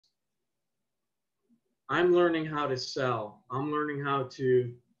I'm learning how to sell. I'm learning how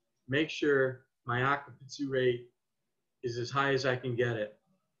to make sure my occupancy rate is as high as I can get it.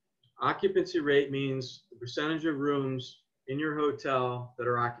 Occupancy rate means the percentage of rooms in your hotel that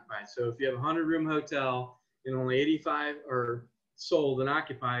are occupied. So if you have a 100-room hotel and only 85 are sold and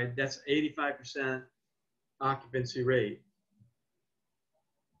occupied, that's 85% occupancy rate.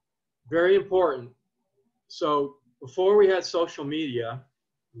 Very important. So before we had social media,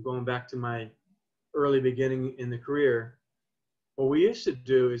 I'm going back to my early beginning in the career, what we used to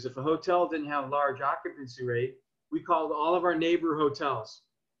do is if a hotel didn't have large occupancy rate, we called all of our neighbor hotels.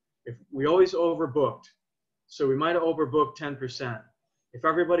 If we always overbooked, so we might have overbooked 10%. If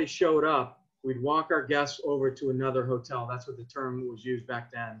everybody showed up, we'd walk our guests over to another hotel. That's what the term was used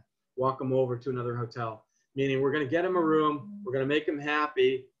back then. Walk them over to another hotel, meaning we're going to get them a room, we're going to make them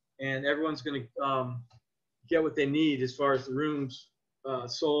happy, and everyone's going to get what they need as far as the rooms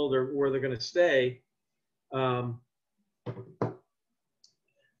sold or where they're going to stay. But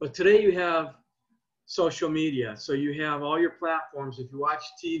today you have social media. So you have all your platforms. If you watch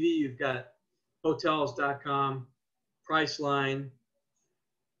TV, you've got hotels.com, Priceline,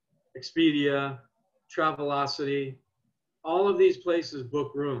 Expedia, Travelocity. All of these places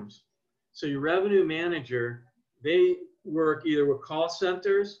book rooms. So your revenue manager, they work either with call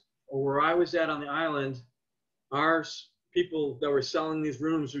centers or where I was at on the island, our people that were selling these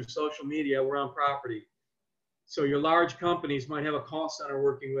rooms through social media were on property. So your large companies might have a call center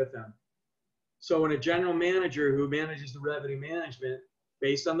working with them. So when a general manager who manages the revenue management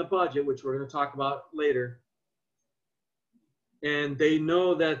based on the budget, which we're going to talk about later, and they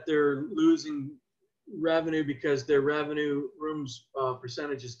know that they're losing revenue because their revenue rooms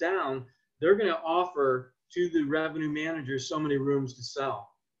percentage is down, they're going to offer to the revenue manager so many rooms to sell.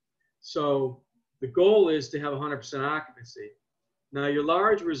 So the goal is to have 100% occupancy. Now your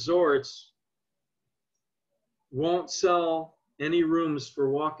large resorts won't sell any rooms for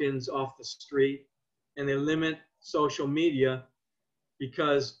walk-ins off the street, and they limit social media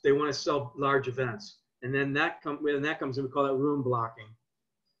because they want to sell large events. And then when that comes in, we call that room blocking.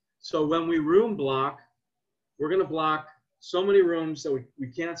 So when we room block, we're going to block so many rooms that we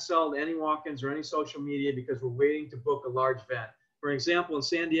can't sell to any walk-ins or any social media because we're waiting to book a large event. For example, in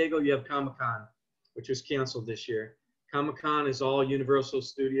San Diego, you have Comic-Con, which was canceled this year. Comic-Con is all Universal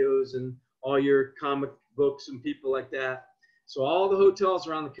Studios and all your comic books and people like that. So all the hotels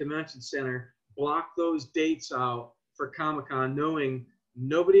around the convention center block those dates out for Comic-Con, knowing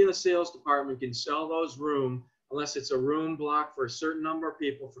nobody in the sales department can sell those rooms unless it's a room block for a certain number of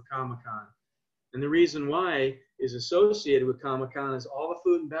people for Comic-Con. And the reason why is associated with Comic-Con is all the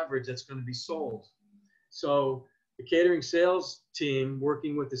food and beverage that's going to be sold. So the catering sales team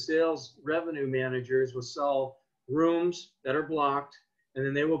working with the sales revenue managers will sell rooms that are blocked, and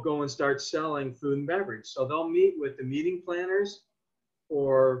then they will go and start selling food and beverage. So they'll meet with the meeting planners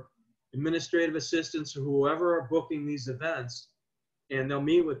or administrative assistants or whoever are booking these events, and they'll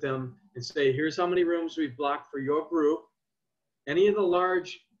meet with them and say, here's how many rooms we've blocked for your group. Any of the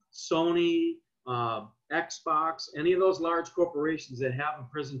large Sony, Xbox, any of those large corporations that have a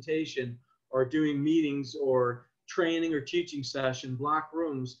presentation or doing meetings or training or teaching session, block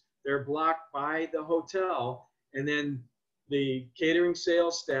rooms, they're blocked by the hotel, and then the catering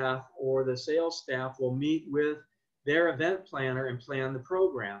sales staff or the sales staff will meet with their event planner and plan the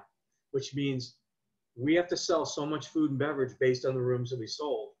program, which means we have to sell so much food and beverage based on the rooms that we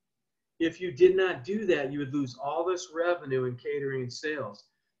sold. If you did not do that, you would lose all this revenue in catering and sales.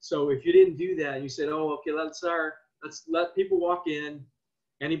 So if you didn't do that, and you said, oh, okay, let's let people walk in.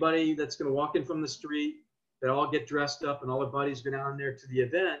 Anybody that's going to walk in from the street, that all get dressed up and all their buddies go down there to the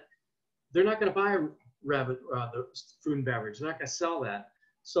event, they're not going to buy the food and beverage. They're not going to sell that.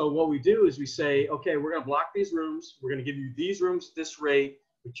 So what we do is we say, okay, we're going to block these rooms. We're going to give you these rooms at this rate,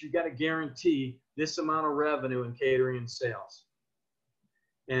 but you got to guarantee this amount of revenue in catering and sales.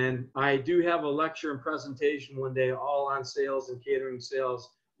 And I do have a lecture and presentation one day all on sales and catering sales,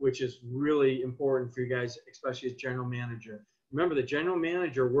 which is really important for you guys, especially as general manager. Remember, the general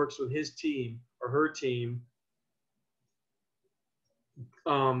manager works with his team or her team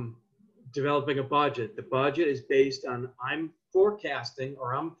developing a budget. The budget is based on, I'm forecasting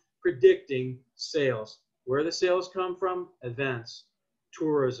or I'm predicting sales. Where the sales come from? Events,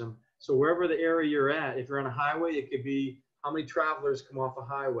 tourism. So wherever the area you're at, if you're on a highway, it could be how many travelers come off a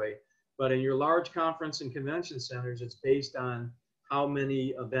highway. But in your large conference and convention centers, it's based on how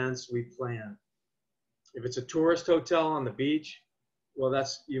many events we plan. If it's a tourist hotel on the beach, well,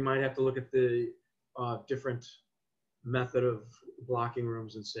 you might have to look at the different method of blocking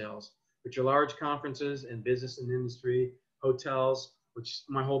rooms and sales. But your large conferences and business and industry hotels, which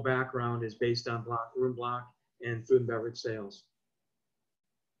my whole background is based on room block and food and beverage sales.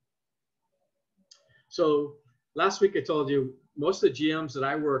 So last week I told you most of the GMs that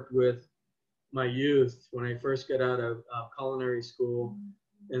I worked with my youth when I first got out of culinary school,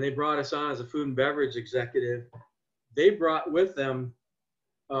 and they brought us on as a food and beverage executive, they brought with them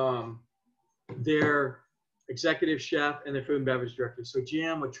their executive chef and their food and beverage director. So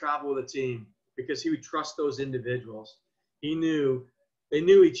GM would travel with a team because he would trust those individuals. They knew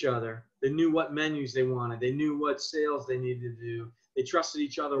each other. They knew what menus they wanted. They knew what sales they needed to do. They trusted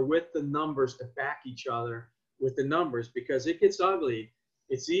each other with the numbers to back each other with the numbers, because it gets ugly.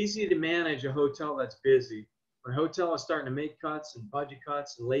 It's easy to manage a hotel that's busy. When a hotel is starting to make cuts and budget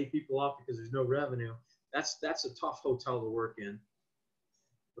cuts and lay people off because there's no revenue, that's a tough hotel to work in.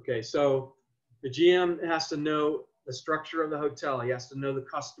 Okay, so the GM has to know the structure of the hotel. He has to know the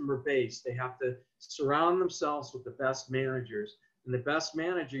customer base. They have to surround themselves with the best managers. And the best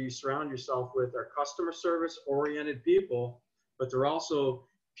manager you surround yourself with are customer service oriented people, but they're also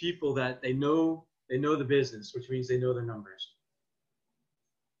people that they know the business, which means they know their numbers.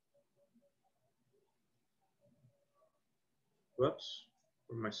 Whoops,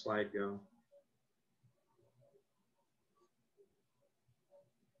 where'd my slide go?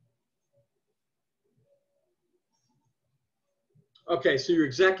 Okay, so your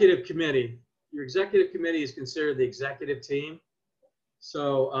executive committee is considered the executive team.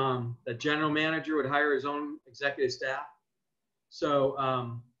 So the general manager would hire his own executive staff.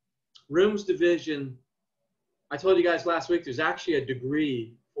 So rooms division, I told you guys last week, there's actually a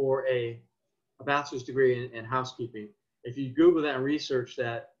degree for a bachelor's degree in housekeeping. If you Google that and research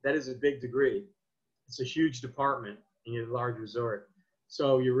that, that is a big degree. It's a huge department in a large resort.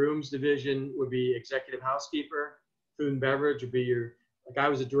 So your rooms division would be executive housekeeper. Food and beverage would be your, like I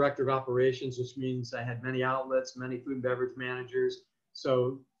was a director of operations, which means I had many outlets, many food and beverage managers.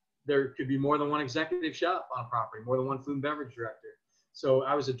 So there could be more than one executive chef on a property, more than one food and beverage director. So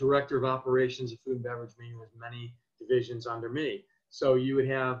I was a director of operations of food and beverage, meaning with many divisions under me. So you would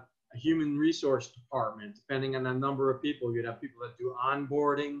have a human resource department, depending on the number of people. You'd have people that do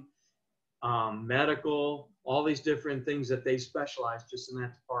onboarding, medical, all these different things that they specialize just in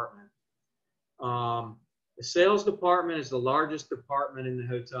that department. The sales department is the largest department in the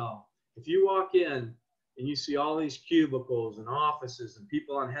hotel. If you walk in and you see all these cubicles and offices and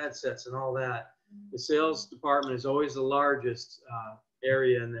people on headsets and all that, the sales department is always the largest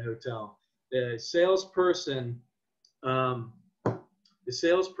area in the hotel. The salesperson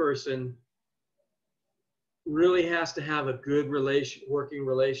really has to have a good working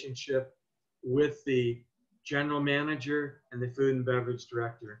relationship with the general manager and the food and beverage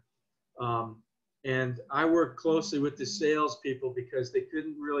director. And I worked closely with the salespeople because they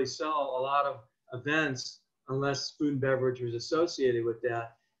couldn't really sell a lot of events unless food and beverage was associated with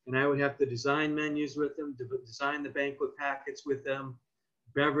that. And I would have to design menus with them, design the banquet packets with them,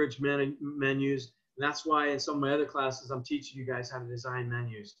 beverage menus. And that's why in some of my other classes, I'm teaching you guys how to design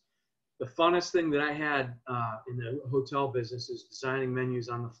menus. The funnest thing that I had in the hotel business is designing menus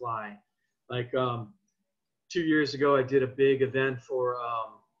on the fly. Like 2 years ago, I did a big event for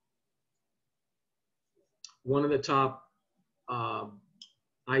one of the top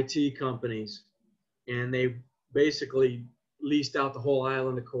IT companies, and they basically leased out the whole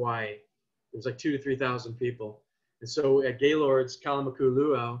island of Kauai. It was like 2,000 to 3,000 people. And so at Gaylord's Kalamaku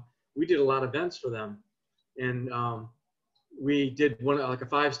Luau, we did a lot of events for them. And we did like a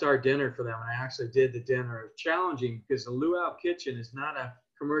 5-star dinner for them. And I actually did the dinner. It was challenging because the luau kitchen is not a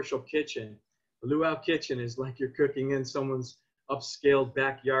commercial kitchen. The luau kitchen is like you're cooking in someone's upscaled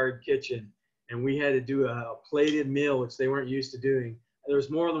backyard kitchen. And we had to do a plated meal, which they weren't used to doing. There was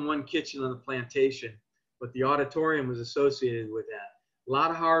more than one kitchen on the plantation, but the auditorium was associated with that. A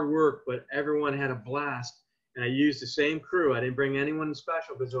lot of hard work, but everyone had a blast. And I used the same crew. I didn't bring anyone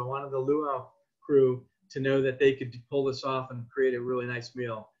special because I wanted the luau crew to know that they could pull this off and create a really nice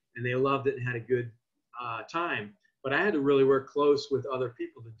meal. And they loved it and had a good time. But I had to really work close with other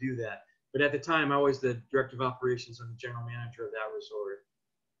people to do that. But at the time, I was the director of operations and the general manager of that resort.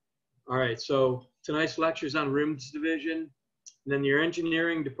 All right, so tonight's lecture is on rooms division. And then your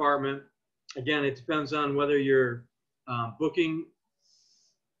engineering department, again, it depends on whether you're booking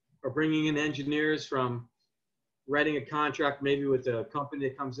or bringing in engineers from writing a contract maybe with a company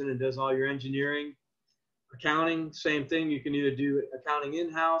that comes in and does all your engineering. Accounting, same thing. You can either do accounting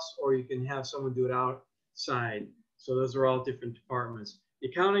in-house or you can have someone do it outside. So those are all different departments. The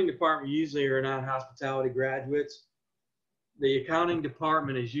accounting department usually are not hospitality graduates. The accounting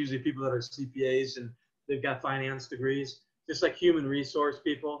department is usually people that are CPAs and they've got finance degrees, just like human resource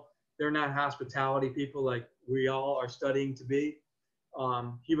people. They're not hospitality people like we all are studying to be.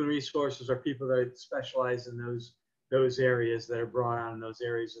 human resources are people that specialize in those areas that are brought on in those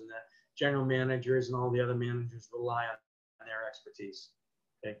areas, and the general managers and all the other managers rely on their expertise.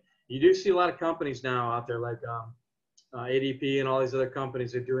 Okay, you do see a lot of companies now out there like ADP and all these other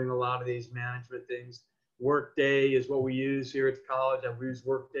companies are doing a lot of these management things. Workday is what we use here at the college. I've used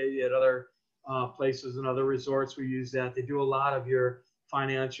Workday at other places and other resorts. We use that. They do a lot of your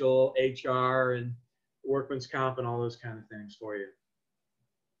financial, HR, and workman's comp and all those kind of things for you.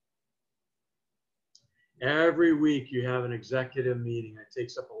 Every week you have an executive meeting. It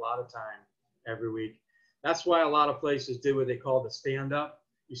takes up a lot of time every week. That's why a lot of places do what they call the stand-up.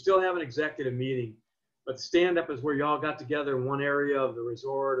 You still have an executive meeting, but the stand-up is where you all got together in one area of the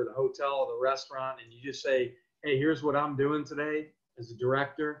resort or the hotel or the restaurant, and you just say, hey, here's what I'm doing today as a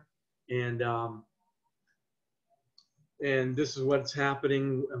director, and this is what's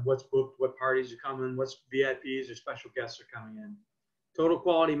happening, and what's booked, what parties are coming, what's VIPs or special guests are coming in. Total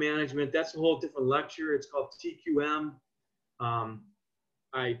quality management, that's a whole different lecture. It's called TQM.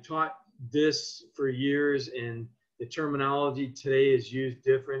 I taught this for years, and the terminology today is used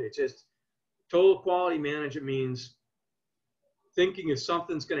different. It's just total quality management means thinking if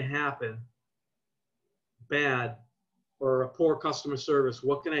something's going to happen bad or a poor customer service,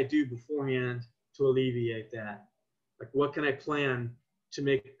 what can I do beforehand to alleviate that? Like, what can I plan to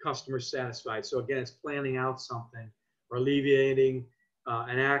make customers satisfied? So again, it's planning out something or alleviating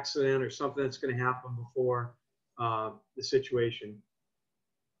an accident or something that's going to happen before the situation.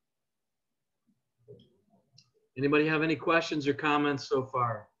 Anybody have any questions or comments so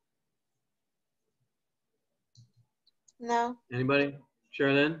far? No. Anybody?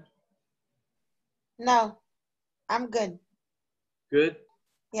 Charlene? No, I'm good. Good?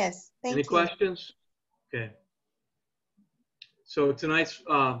 Yes, thank you. Any questions? Okay. So tonight's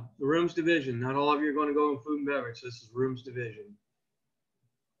the rooms division. Not all of you are going to go in food and beverage. This is rooms division.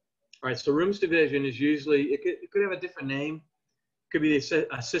 All right, so rooms division is usually, it could have a different name. It could be the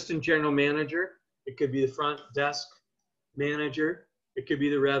assistant general manager. It could be the front desk manager. It could be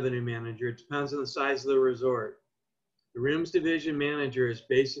the revenue manager. It depends on the size of the resort. The rooms division manager is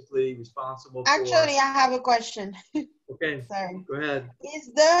basically responsible for... Actually, I have a question. Okay, sorry. Go ahead.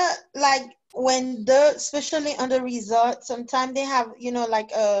 Is there, like, when especially on the resort, sometimes they have, you know,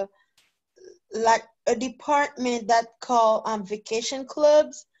 like a department that call vacation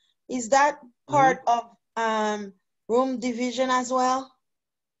clubs. Is that part of room division as well?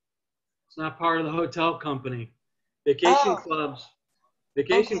 It's not part of the hotel company. Vacation clubs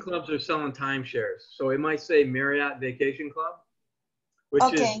are selling timeshares. So it might say Marriott Vacation Club,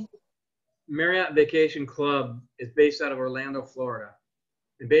 which is Marriott Vacation Club is based out of Orlando, Florida.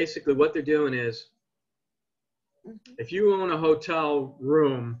 And basically what they're doing is, if you own a hotel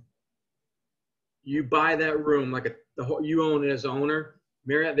room, you buy that room like you own it as owner.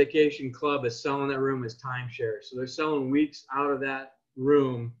 Marriott Vacation Club is selling that room as timeshare. So they're selling weeks out of that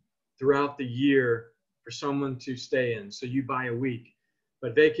room throughout the year for someone to stay in. So you buy a week.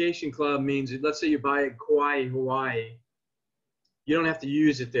 But Vacation Club means, let's say you buy it in Kauai, Hawaii, you don't have to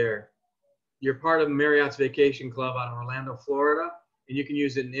use it there. You're part of Marriott's Vacation Club out of Orlando, Florida, and you can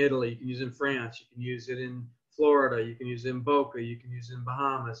use it in Italy, you can use it in France, you can use it in Florida, you can use it in Boca, you can use it in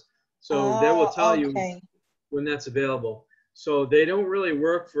Bahamas. So they will tell you when that's available. So they don't really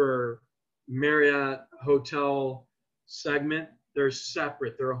work for Marriott hotel segment. They're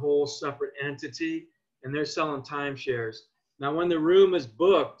separate. They're a whole separate entity, and they're selling timeshares. Now, when the room is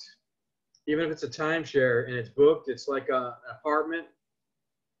booked, even if it's a timeshare and it's booked, it's like an apartment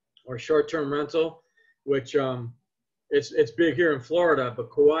or short-term rental, which it's big here in Florida,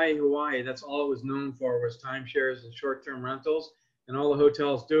 but Kauai, Hawaii, that's all it was known for, was timeshares and short-term rentals, and all the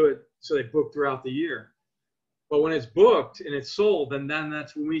hotels do it, so they book throughout the year. But when it's booked and it's sold, then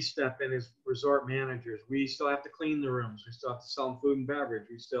that's when we step in as resort managers. We still have to clean the rooms. We still have to sell them food and beverage.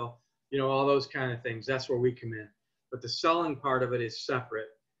 We still, you know, all those kind of things. That's where we come in. But the selling part of it is separate.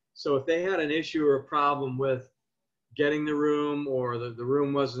 So if they had an issue or a problem with getting the room, or the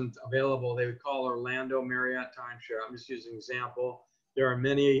room wasn't available, they would call Orlando Marriott Timeshare. I'm just using an example. There are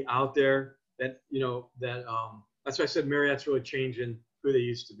many out there that, you know, that that's why I said Marriott's really changing who they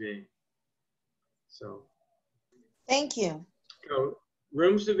used to be. So. Thank you. So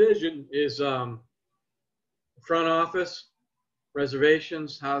rooms division is front office,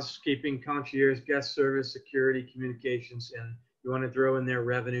 reservations, housekeeping, concierge, guest service, security, communications, and you want to throw in there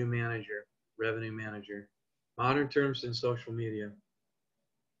revenue manager. Modern terms in social media.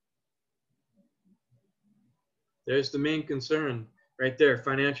 There's the main concern right there,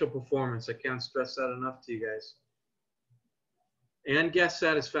 financial performance. I can't stress that enough to you guys. And guest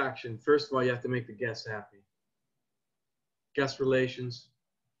satisfaction. First of all, you have to make the guests happy. guest relations.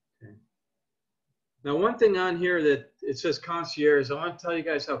 Okay. Now, one thing on here that it says concierge, I want to tell you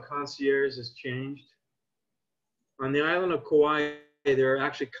guys how concierge has changed. On the island of Kauai, there are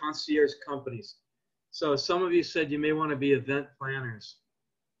actually concierge companies. So some of you said you may want to be event planners.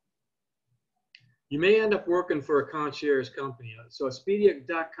 You may end up working for a concierge company. So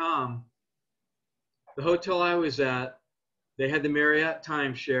Expedia.com, the hotel I was at, they had the Marriott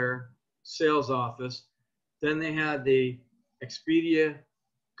timeshare sales office. Then they had the Expedia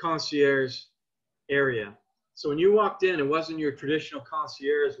concierge area. So when you walked in, it wasn't your traditional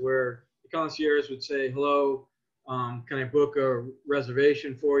concierge where the concierge would say, hello, can I book a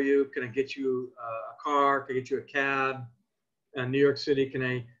reservation for you? Can I get you a car? Can I get you a cab? In New York City, can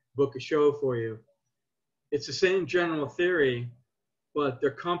I book a show for you? It's the same general theory, but they're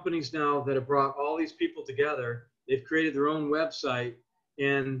companies now that have brought all these people together. They've created their own website.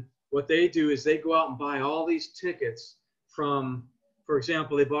 And what they do is they go out and buy all these tickets from, for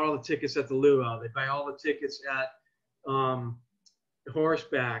example, they bought all the tickets at the luau. They buy all the tickets at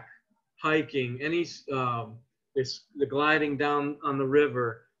horseback, hiking, any the gliding down on the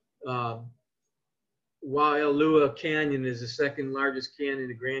river. Waialua Canyon is the second largest canyon,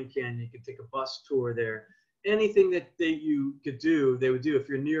 the Grand Canyon. You can take a bus tour there. Anything that you could do, they would do. If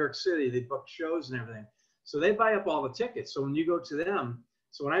you're in New York City, they book shows and everything. So they buy up all the tickets. So when you go to them,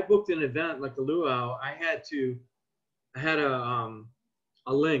 so when I booked an event like the luau, I had a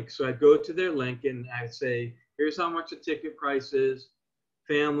link. So I'd go to their link and I'd say, here's how much the ticket price is,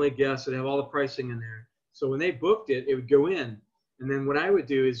 family, guests, and have all the pricing in there. So when they booked it, it would go in. And then what I would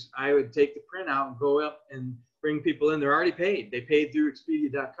do is I would take the printout and go up and bring people in. They're already paid. They paid through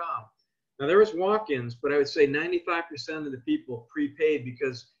Expedia.com. Now there was walk-ins, but I would say 95% of the people prepaid,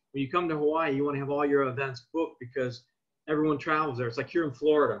 because when you come to Hawaii, you want to have all your events booked because everyone travels there. It's like here in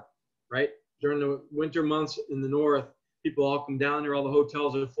Florida, right? During the winter months in the north, people all come down there. All the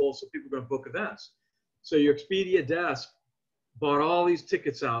hotels are full, so people are going to book events. So your Expedia desk bought all these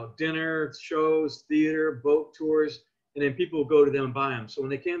tickets out, dinner, shows, theater, boat tours, and then people would go to them and buy them. So when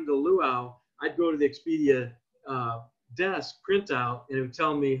they came to the luau, I'd go to the Expedia desk printout, and it would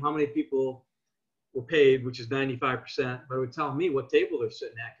tell me how many people were paid, which is 95%, but it would tell me what table they're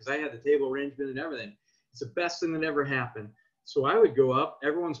sitting at, because I had the table arrangement and everything. It's the best thing that ever happened. So I would go up,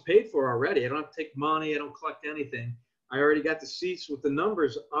 everyone's paid for already. I don't have to take money, I don't collect anything. I already got the seats with the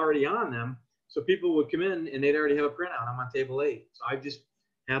numbers already on them. So people would come in and they'd already have a printout. I'm on table 8. So I just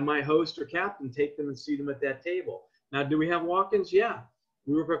have my host or captain take them and seat them at that table. Now, do we have walk-ins? Yeah,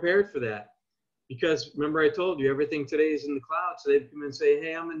 we were prepared for that. Because remember I told you, everything today is in the cloud. So they'd come and say,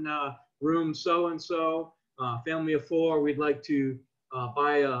 hey, I'm in room so-and-so, family of 4. We'd like to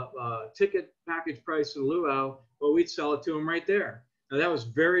buy a ticket package price of the luau. Well, we'd sell it to them right there. Now that was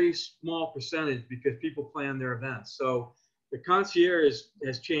very small percentage because people plan their events. So the concierge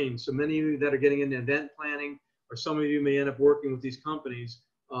has changed. So many of you that are getting into event planning, or some of you may end up working with these companies,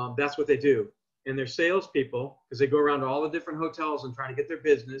 that's what they do. And they're salespeople, because they go around to all the different hotels and try to get their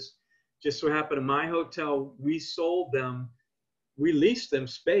business. Just so happened in my hotel, we leased them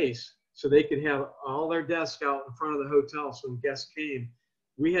space so they could have all their desks out in front of the hotel. So when guests came,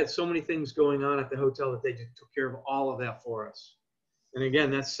 we had so many things going on at the hotel that they just took care of all of that for us. And again,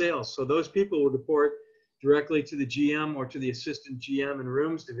 that's sales. So those people would report directly to the GM or to the assistant GM in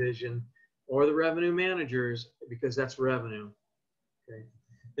rooms division, or the revenue managers, because that's revenue. Okay.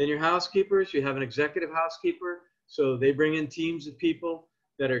 Then your housekeepers, you have an executive housekeeper. So they bring in teams of people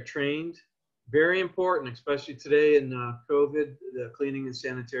that are trained. Very important, especially today in COVID, the cleaning and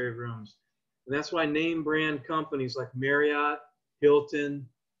sanitary rooms. And that's why name brand companies like Marriott, Hilton,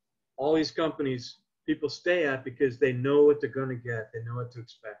 all these companies, people stay at because they know what they're going to get. They know what to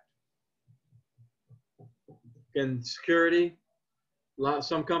expect. And security,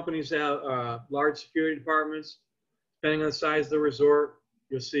 some companies have large security departments. Depending on the size of the resort,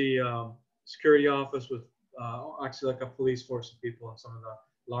 you'll see security office with actually like a police force of people in some of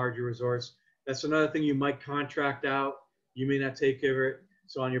the larger resorts. That's another thing you might contract out. You may not take care of it.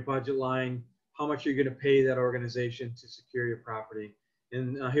 So on your budget line, how much are you going to pay that organization to secure your property?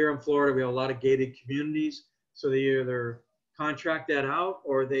 And here in Florida, we have a lot of gated communities. So they either contract that out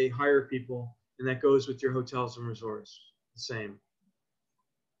or they hire people, and that goes with your hotels and resorts, the same.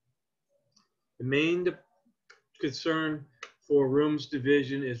 The main concern for rooms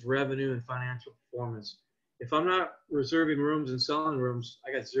division is revenue and financial performance. If I'm not reserving rooms and selling rooms,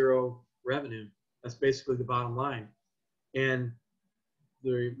 I got zero revenue. That's basically the bottom line. And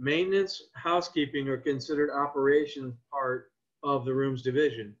the maintenance, housekeeping are considered operation part of the rooms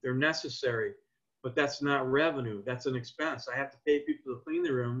division. They're necessary, but that's not revenue. That's an expense. I have to pay people to clean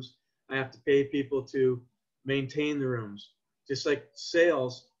the rooms. I have to pay people to maintain the rooms. Just like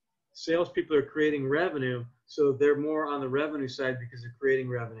salespeople are creating revenue, so they're more on the revenue side because they're creating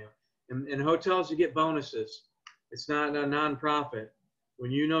revenue. And in hotels, you get bonuses. It's not a nonprofit.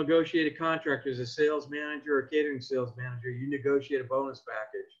 When you negotiate a contract as a sales manager or catering sales manager, you negotiate a bonus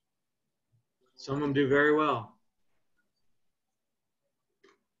package. Some of them do very well.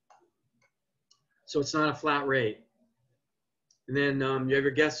 So it's not a flat rate. And then you have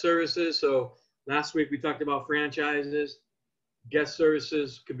your guest services. So last week we talked about franchises. Guest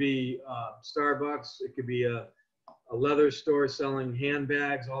services could be Starbucks. It could be a leather store selling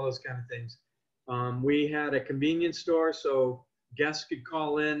handbags, all those kind of things. We had a convenience store, so guests could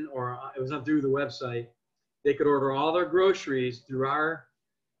call in, or it was not through the website. They could order all their groceries through our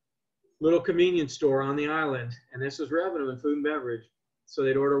little convenience store on the island, and this was revenue in food and beverage. So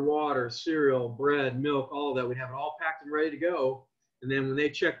they'd order water, cereal, bread, milk, all of that. We'd have it all packed and ready to go. And then when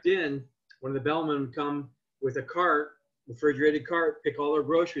they checked in, one of the bellmen would come with a cart, refrigerated cart, pick all their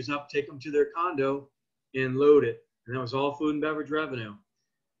groceries up, take them to their condo, and load it. And that was all food and beverage revenue.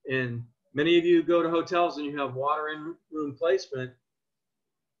 And many of you go to hotels and you have water in room placement,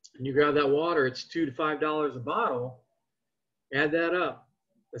 and you grab that water, it's $2 to $5 a bottle. Add that up.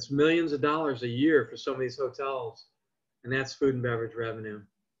 That's millions of dollars a year for some of these hotels. And that's food and beverage revenue.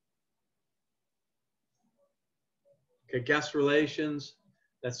 Okay, guest relations,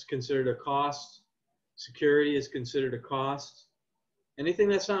 that's considered a cost. Security is considered a cost. Anything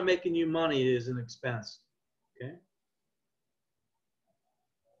that's not making you money is an expense. Okay.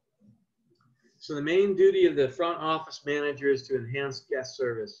 So the main duty of the front office manager is to enhance guest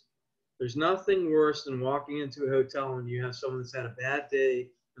service. There's nothing worse than walking into a hotel and you have someone that's had a bad day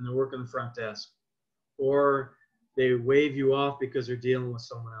and they're working the front desk, or they wave you off because they're dealing with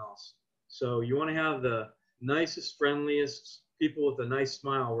someone else. So you want to have the nicest, friendliest people with a nice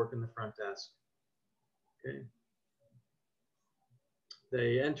smile working the front desk. Okay.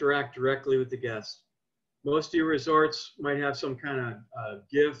 They interact directly with the guest. Most of your resorts might have some kind of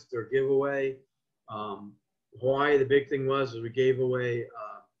gift or giveaway. Hawaii, the big thing was we gave away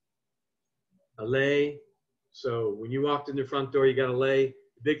a lei. So when you walked in the front door, you got a lei.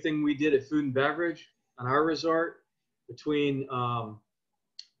 The big thing we did at Food and Beverage on our resort, between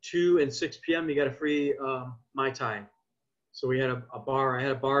 2 and 6 p.m., you got a free Mai Tai. So we had a bar. I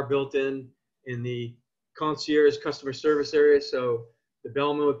had a bar built in the concierge customer service area. So the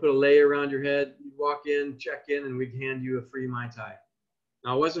bellman would put a lei around your head. You'd walk in, check in, and we'd hand you a free Mai Tai.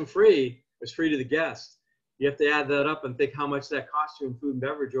 Now, it wasn't free. It was free to the guest. You have to add that up and think how much that costs you in food and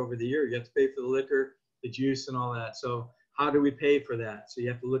beverage over the year. You have to pay for the liquor, the juice, and all that. So how do we pay for that? So you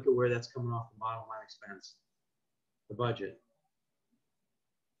have to look at where that's coming off the bottom line expense, the budget.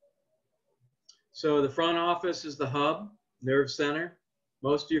 So the front office is the hub, nerve center.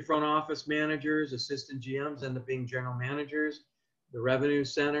 Most of your front office managers, assistant GMs end up being general managers. The revenue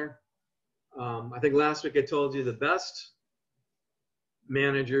center. I think last week I told you the best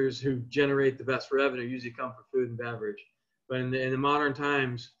managers who generate the best revenue usually come from food and beverage. But in the modern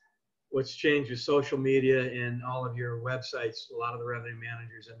times, what's changed with social media and all of your websites, a lot of the revenue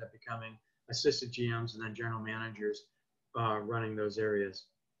managers end up becoming assistant GMs and then general managers running those areas.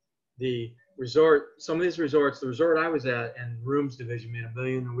 The resort, some of these resorts, the resort I was at and rooms division made $1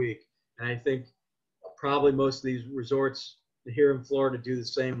 million a week. And I think probably most of these resorts here in Florida do the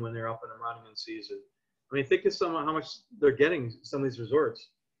same when they're up and running in season. I mean, think of how much they're getting, some of these resorts.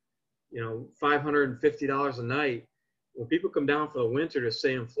 You know, $550 a night. When people come down for the winter to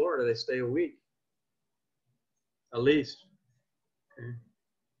stay in Florida, they stay a week, at least. Okay.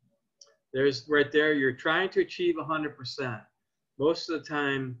 There's right there, you're trying to achieve 100%. Most of the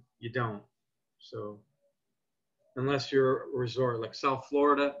time, you don't. So, unless you're a resort like South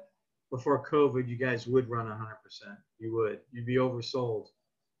Florida, before COVID, you guys would run 100%. You would. You'd be oversold.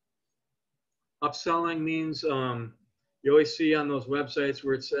 Upselling means you always see on those websites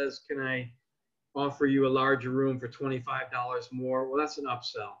where it says, can I offer you a larger room for $25 more? Well, that's an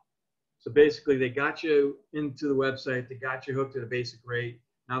upsell. So basically, they got you into the website. They got you hooked at a basic rate.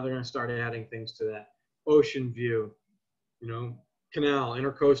 Now they're going to start adding things to that. Ocean view, you know, canal,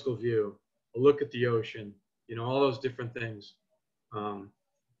 intercoastal view, a look at the ocean, you know, all those different things.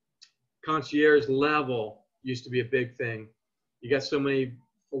 Concierge level used to be a big thing. You got so many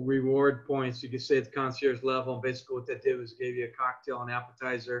reward points. You could say at the concierge level, and basically what that did was gave you a cocktail, an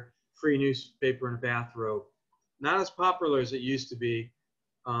appetizer, free newspaper, and a bathrobe. Not as popular as it used to be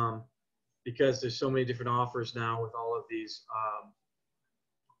because there's so many different offers now with all of these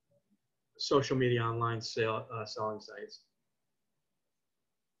social media online selling sites.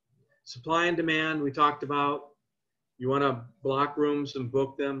 Supply and demand, we talked about. You want to block rooms and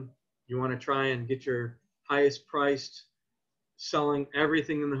book them. You want to try and get your highest priced selling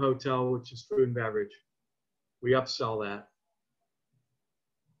everything in the hotel, which is food and beverage. We upsell that.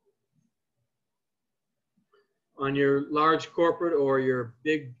 On your large corporate or your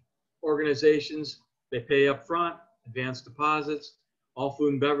big organizations, they pay up front, advanced deposits. All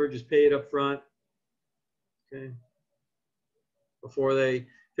food and beverage is paid up front. Okay. Before they,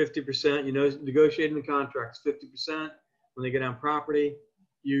 50%, you know, negotiating the contracts, 50%. When they get on property,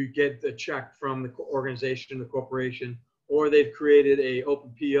 you get the check from the organization, the corporation, or they've created a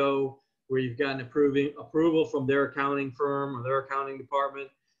open PO where you've gotten approval from their accounting firm or their accounting department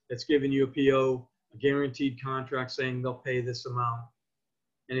that's giving you a PO, a guaranteed contract saying they'll pay this amount,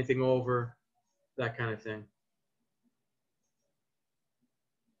 anything over, that kind of thing.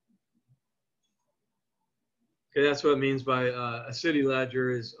 Okay, that's what it means by a city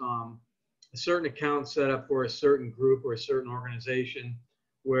ledger is a certain account set up for a certain group or a certain organization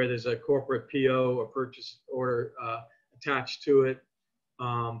where there's a corporate PO or purchase order attached to it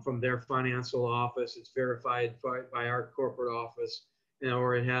from their financial office. It's verified by our corporate office,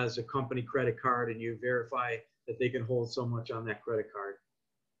 or it has a company credit card and you verify that they can hold so much on that credit card.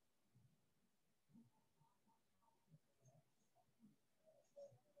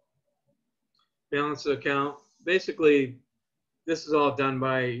 Balance of account. Basically, this is all done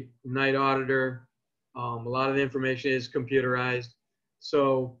by night auditor. A lot of the information is computerized.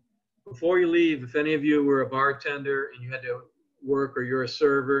 So before you leave, if any of you were a bartender and you had to work, or you're a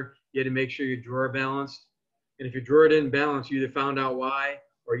server, you had to make sure your drawer balanced. And if your drawer didn't balance, you either found out why,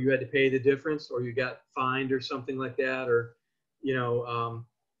 or you had to pay the difference, or you got fined or something like that. Or, you know,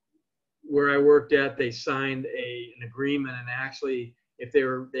 where I worked at, they signed an agreement, and actually, if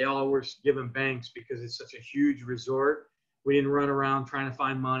they all were given banks because it's such a huge resort, we didn't run around trying to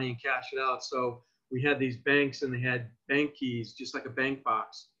find money and cash it out. So we had these banks, and they had bank keys, just like a bank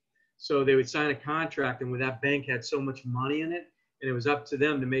box. So they would sign a contract, and when that bank had so much money in it, and it was up to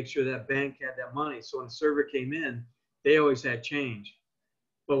them to make sure that bank had that money. So when a server came in, they always had change.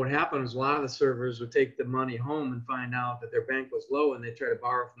 But what happened was a lot of the servers would take the money home and find out that their bank was low, and they try to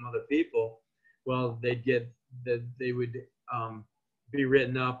borrow from other people. Well, they would be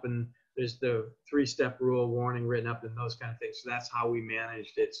written up, and there's the 3-step rule warning written up and those kind of things. So that's how we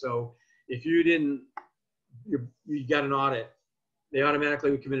managed it. So if you didn't, you got an audit, they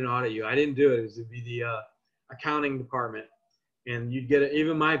automatically would come in and audit you. I didn't do it. It would be the accounting department. And you'd get it.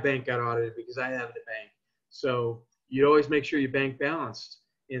 Even my bank got audited because I have the bank. So you'd always make sure your bank balanced.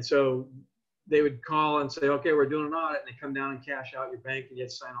 And so they would call and say, okay, we're doing an audit. And they come down and cash out your bank, and you have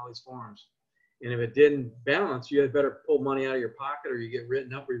to sign all these forms. And if it didn't balance, you had better pull money out of your pocket, or you get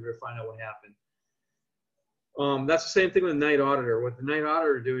written up, or you better find out what happened. That's the same thing with the night auditor. What the night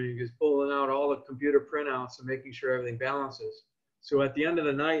auditor doing is pulling out all the computer printouts and making sure everything balances. So at the end of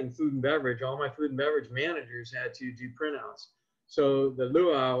the night in food and beverage, all my food and beverage managers had to do printouts. So the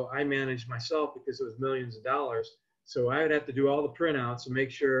luau I managed myself because it was millions of dollars. So I would have to do all the printouts and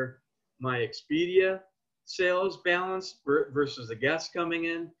make sure my Expedia sales balanced versus the guests coming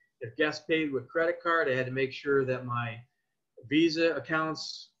in. If guests paid with credit card, I had to make sure that my Visa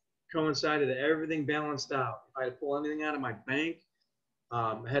accounts coincided, that everything balanced out. If I had to pull anything out of my bank,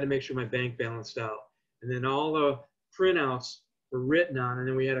 I had to make sure my bank balanced out. And then all the printouts were written on, and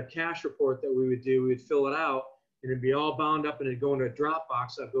then we had a cash report that we would do. We would fill it out, and it'd be all bound up, and it'd go into a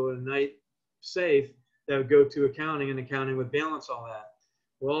Dropbox. I'd go to a night safe that would go to accounting, and accounting would balance all that.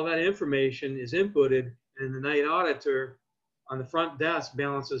 Well, all that information is inputted, and the night auditor on the front desk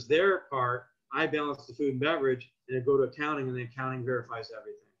balances their part. I balance the food and beverage, and it go to accounting, and the accounting verifies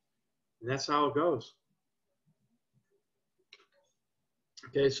everything. And that's how it goes.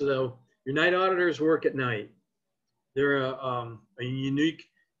 Okay, so your night auditors work at night. They're a unique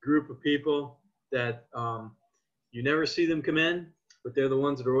group of people that you never see them come in, but they're the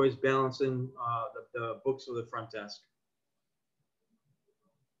ones that are always balancing the books of the front desk.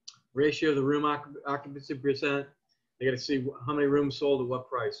 Ratio of the room occupancy percent. They got to see how many rooms sold at what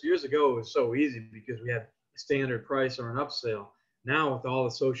price. Years ago, it was so easy because we had a standard price or an upsale. Now with all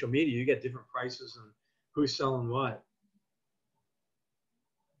the social media, you get different prices and who's selling what.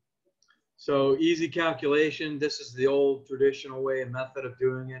 So easy calculation. This is the old traditional way and method of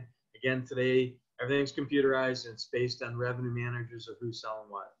doing it. Again, today, everything's computerized, and it's based on revenue managers of who's selling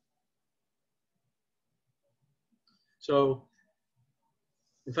what. So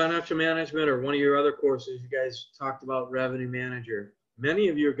in financial management or one of your other courses, you guys talked about revenue manager. Many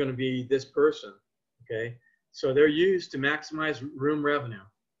of you are going to be this person, okay? So they're used to maximize room revenue,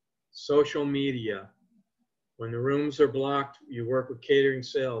 social media. When the rooms are blocked, you work with catering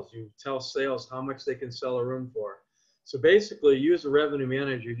sales. You tell sales how much they can sell a room for. So basically, you as a revenue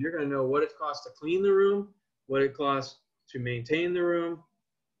manager, you're going to know what it costs to clean the room, what it costs to maintain the room,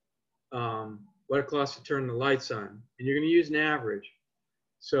 what it costs to turn the lights on. And you're going to use an average.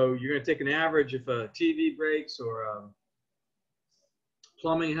 So you're going to take an average if a TV breaks or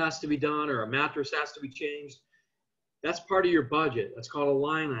plumbing has to be done or a mattress has to be changed. That's part of your budget. That's called a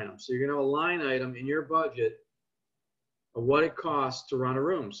line item. So you're going to have a line item in your budget of what it costs to run a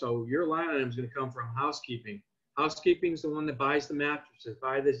room. So your line item is going to come from housekeeping. Housekeeping is the one that buys the mattresses,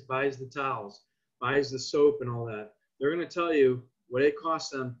 buys the towels, buys the soap and all that. They're going to tell you what it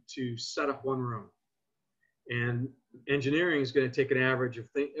costs them to set up one room. And engineering is going to take an average of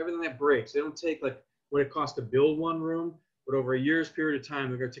everything that breaks. They don't take like what it costs to build one room, but over a year's period of time,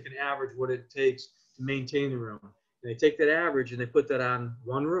 they're going to take an average of what it takes to maintain the room. And they take that average and they put that on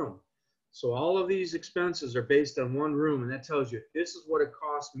one room. So all of these expenses are based on one room, and that tells you this is what it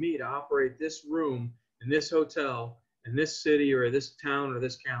costs me to operate this room in this hotel, in this city or this town or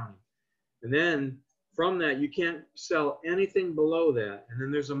this county. And then from that, you can't sell anything below that. And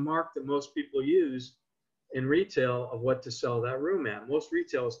then there's a mark that most people use in retail of what to sell that room at. Most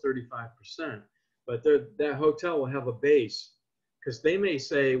retail is 35%, but that hotel will have a base because they may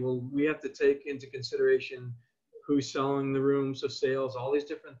say, well, we have to take into consideration who's selling the rooms, so sales, all these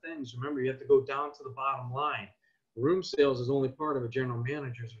different things. Remember, you have to go down to the bottom line. Room sales is only part of a general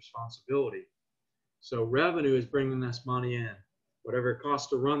manager's responsibility. So revenue is bringing this money in. Whatever it costs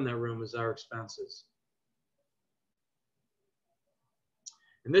to run that room is our expenses.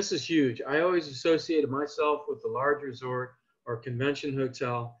 And this is huge. I always associated myself with the large resort or convention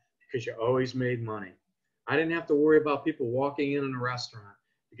hotel because you always made money. I didn't have to worry about people walking in a restaurant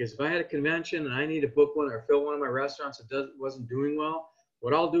because if I had a convention and I need to book one or fill one of my restaurants that wasn't doing well,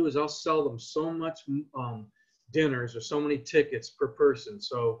 what I'll do is I'll sell them so much dinners or so many tickets per person.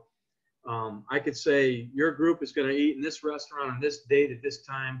 So I could say your group is going to eat in this restaurant on this date at this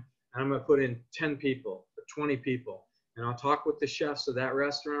time, and I'm going to put in 10 people or 20 people. And I'll talk with the chefs of that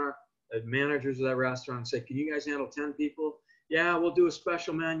restaurant, the managers of that restaurant, and say, can you guys handle 10 people? Yeah, we'll do a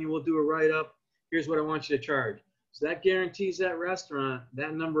special menu. We'll do a write-up. Here's what I want you to charge. So that guarantees that restaurant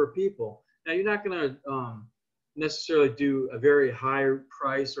that number of people. Now, you're not going to necessarily do a very high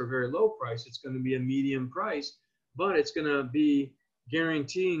price or very low price. It's going to be a medium price, but it's going to be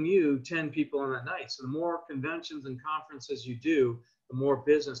guaranteeing you 10 people on that night. So the more conventions and conferences you do, the more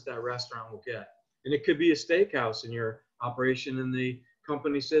business that restaurant will get. And it could be a steakhouse in your operation and the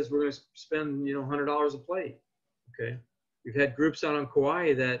company says we're going to spend, $100 a plate. Okay. We've had groups out on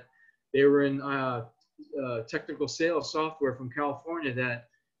Kauai that they were in technical sales software from California that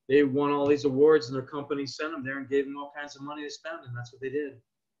they won all these awards and their company sent them there and gave them all kinds of money to spend, and that's what they did.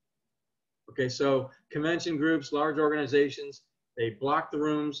 Okay, so convention groups, large organizations, they block the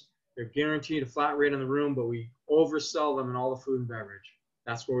rooms. They're guaranteed a flat rate on the room, but we oversell them in all the food and beverage.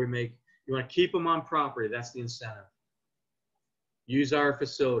 That's where we make. You want to keep them on property. That's the incentive. Use our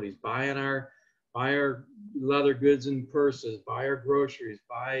facilities. Buy our leather goods and purses. Buy our groceries.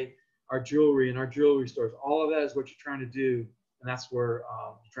 Buy our jewelry in our jewelry stores. All of that is what you're trying to do, and that's where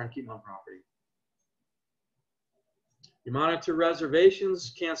you're trying to keep them on property. You monitor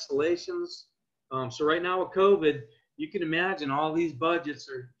reservations, cancellations. So right now with COVID, you can imagine all these budgets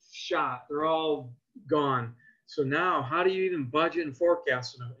are shot. They're all gone. So now, how do you even budget and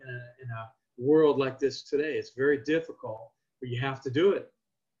forecast in a world like this today? It's very difficult, but you have to do it.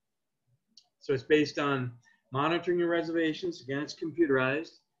 So it's based on monitoring your reservations. Again, it's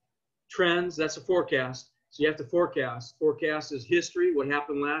computerized. Trends, that's a forecast. So you have to forecast. Forecast is history, what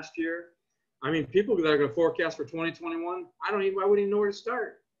happened last year. I mean, people that are going to forecast for 2021, I wouldn't even know where to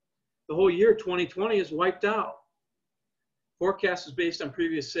start. The whole year 2020 is wiped out. Forecast is based on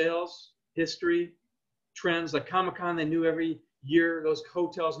previous sales, history, trends. Like Comic-Con, they knew every year. Those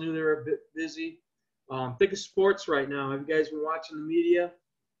hotels knew they were a bit busy. Think of sports right now. Have you guys been watching the media?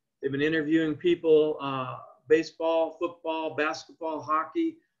 They've been interviewing people, baseball, football, basketball,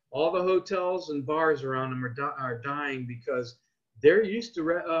 hockey. All the hotels and bars around them are dying because they're used to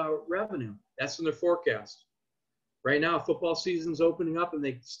revenue. That's in their forecast. Right now, football season's opening up and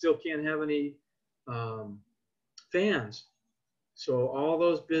they still can't have any fans. So all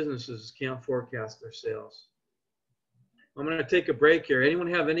those businesses can't forecast their sales. I'm going to take a break here. Anyone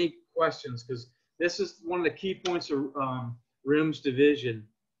have any questions? Because this is one of the key points of rooms division.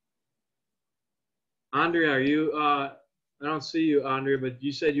 Andrea, are you, I don't see you, Andrea, but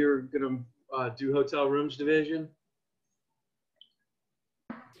you said you're going to do hotel rooms division?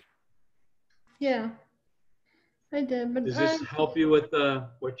 Yeah, I did. But does this help you with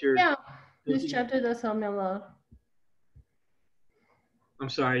what you're Yeah, thinking? this chapter does help me a lot. I'm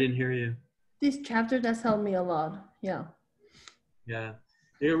sorry, I didn't hear you. This chapter does help me a lot. Yeah. Yeah,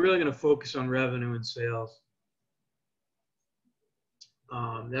 you're really going to focus on revenue and sales.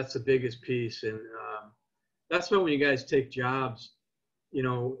 That's the biggest piece. And that's why when you guys take jobs, you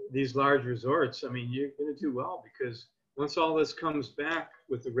know, these large resorts, I mean, you're going to do well because once all this comes back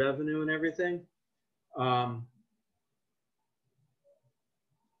with the revenue and everything,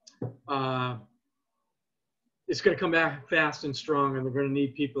 it's going to come back fast and strong, and they're going to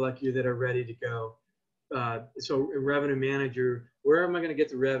need people like you that are ready to go. So a revenue manager, where am I going to get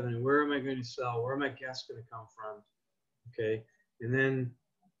the revenue? Where am I going to sell? Where are my guests going to come from? Okay. And then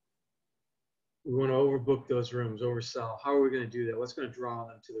we want to overbook those rooms, oversell. How are we going to do that? What's going to draw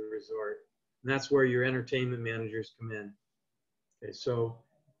them to the resort? And that's where your entertainment managers come in. Okay. So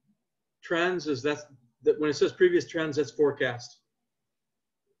trends is when it says previous trends, that's forecast.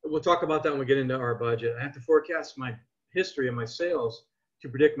 We'll talk about that when we get into our budget. I have to forecast my history and my sales to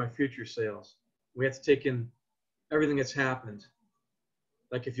predict my future sales. We have to take in everything that's happened.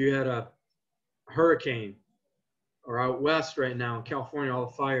 Like if you had a hurricane, or out west right now in California, all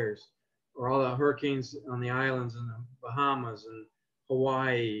the fires, or all the hurricanes on the islands in the Bahamas and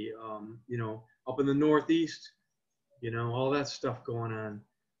Hawaii, you know, up in the Northeast, you know, all that stuff going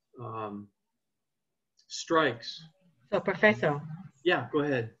on. Strikes. So, Professor. Yeah, go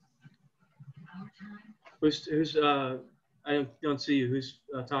ahead. Who's I don't see you. Who's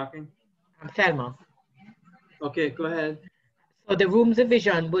talking? I'm Thelma. Okay, go ahead. So the rooms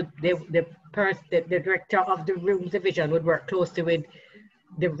division would, the director of the rooms division would work closely with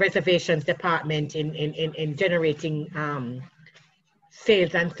the reservations department in generating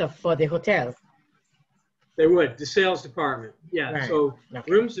sales and stuff for the hotel. They would, the sales department. Yeah, right. So okay.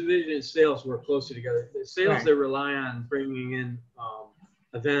 Rooms division and sales work closely together. The sales, right. They rely on bringing in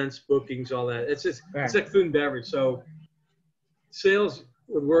events, bookings, all that. It's just, right. It's like food and beverage. So sales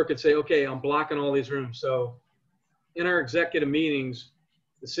would work and say, okay, I'm blocking all these rooms. So in our executive meetings,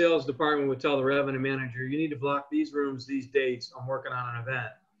 the sales department would tell the revenue manager, you need to block these rooms, these dates. I'm working on an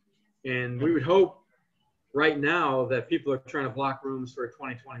event. And we would hope right now that people are trying to block rooms for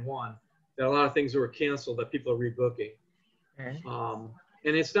 2021, that a lot of things that were canceled, that people are rebooking. Okay.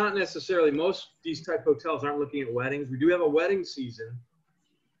 And it's not necessarily, most these type hotels aren't looking at weddings. We do have a wedding season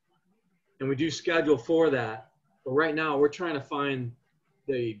and we do schedule for that. But right now we're trying to find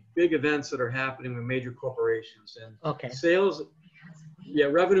the big events that are happening with major corporations. And okay. Sales, yeah,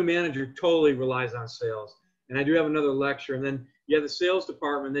 revenue manager totally relies on sales. And I do have another lecture. And then you have the sales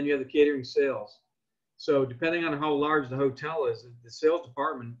department, then you have the catering sales. So depending on how large the hotel is, the sales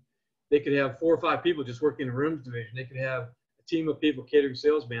department, they could have 4 or 5 people just working in the rooms division. They could have a team of people catering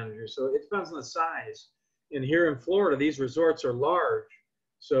sales managers. So it depends on the size. And here in Florida, these resorts are large.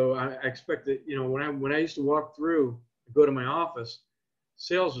 So I expect that, you know, when I used to walk through, go to my office,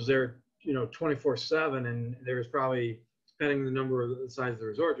 sales was there, you know, 24/7, and there was probably, depending on the number of the size of the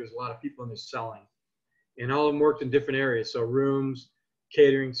resort, there's a lot of people in there selling, and all of them worked in different areas. So rooms,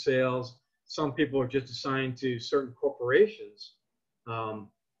 catering, sales. Some people are just assigned to certain corporations.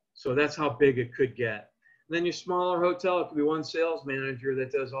 So that's how big it could get. And then your smaller hotel, it could be one sales manager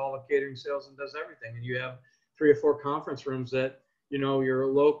that does all the catering sales and does everything. And you have 3 or 4 conference rooms that, you know, your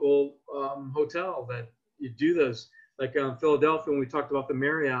local hotel that you do those. Like Philadelphia, when we talked about the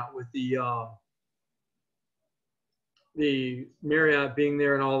Marriott with the Marriott being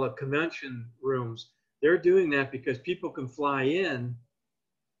there in all the convention rooms, they're doing that because people can fly in,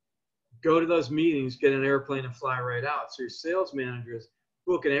 go to those meetings, get an airplane and fly right out. So your sales managers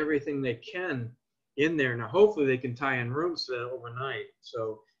booking everything they can in there. Now, hopefully they can tie in rooms to that overnight.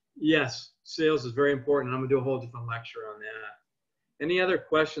 So yes, sales is very important. I'm gonna do a whole different lecture on that. Any other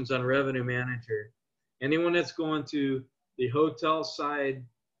questions on revenue manager? Anyone that's going to the hotel side,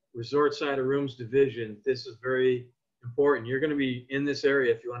 resort side of rooms division, this is very important. You're gonna be in this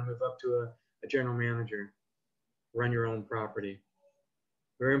area if you wanna move up to a general manager, run your own property.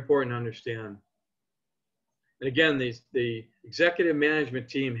 Very important to understand. And again, the executive management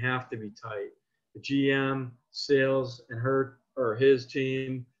team have to be tight. The GM, sales, and her or his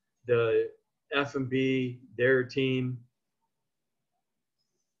team, the F&B, their team.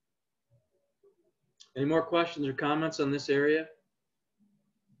 Any more questions or comments on this area?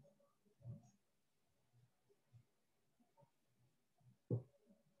 Okay.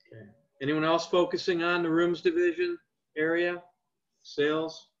 Anyone else focusing on the rooms division area?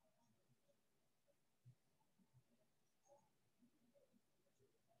 Sales?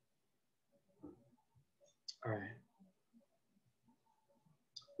 All right.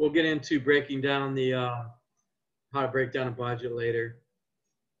 We'll get into breaking down the how to break down a budget later.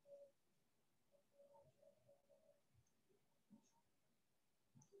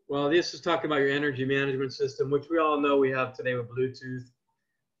 Well, this is talking about your energy management system, which we all know we have today with Bluetooth.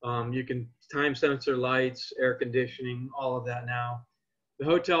 You can time sensor lights, air conditioning, all of that now. The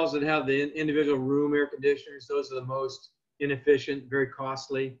hotels that have the individual room air conditioners, those are the most inefficient, very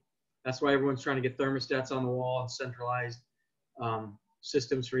costly. That's why everyone's trying to get thermostats on the wall and centralized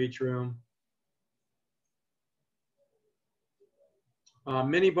systems for each room.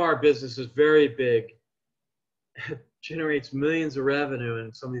 Minibar business is very big. Generates millions of revenue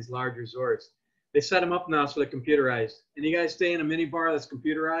in some of these large resorts. They set them up now so they're computerized. And you guys stay in a minibar that's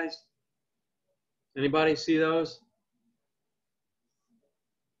computerized? Anybody see those?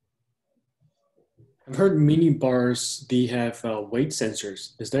 I've heard mini bars, they have weight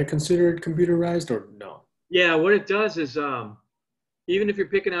sensors. Is that considered computerized or no? Yeah, what it does is even if you're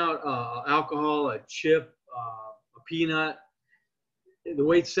picking out alcohol, a chip, a peanut, the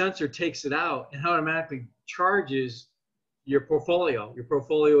weight sensor takes it out and automatically charges your portfolio. Your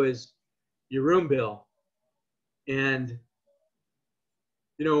portfolio is your room bill. And,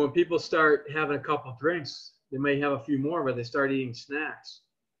 you know, when people start having a couple drinks, they may have a few more, but they start eating snacks.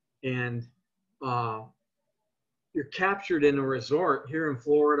 And you're captured in a resort here in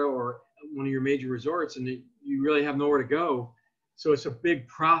Florida or one of your major resorts, and you really have nowhere to go. So it's a big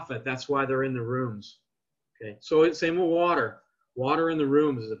profit. That's why they're in the rooms. Okay. So it's same with water. Water in the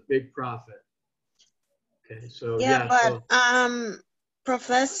rooms is a big profit. Okay. So Yeah, yeah. but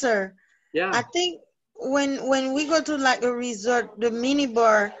Professor, Yeah. I think when we go to like a resort, the mini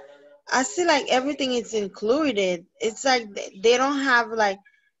bar, I see like everything is included. It's like they don't have like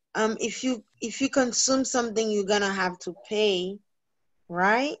if you consume something, you're gonna have to pay,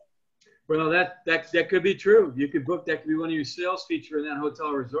 right? Well, that could be true. You could book, that could be one of your sales feature in that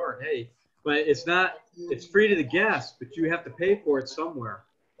hotel resort. Hey, but it's not, it's free to the guests, but you have to pay for it somewhere.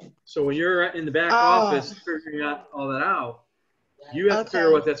 So when you're in the back office figuring out all that out, you have to figure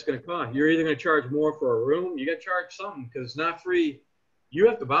out what that's going to cost. You're either going to charge more for a room, you got to charge something because it's not free. You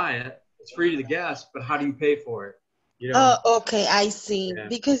have to buy it. It's free to the guests, but how do you pay for it? You know? Oh, okay, I see. Yeah.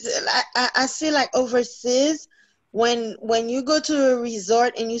 Because I see like overseas, when you go to a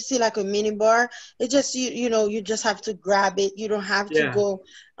resort and you see like a mini bar, it just you know you just have to grab it. You don't have to Yeah. go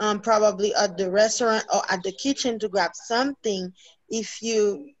probably at the restaurant or at the kitchen to grab something. If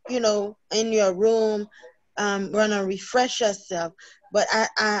you know in your room wanna refresh yourself. But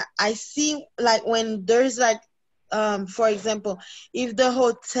I see like when there's like for example, if the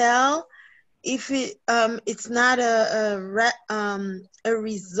hotel, if it's not a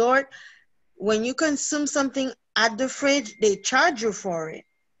resort, when you consume something at the fridge, they charge you for it.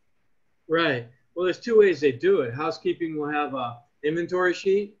 Right. Well, there's two ways they do it. Housekeeping will have a inventory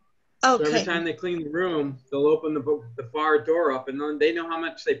sheet. So every Okay. time they clean the room, they'll open the bar door up, and then they know how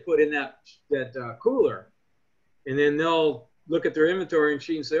much they put in that cooler. And then they'll look at their inventory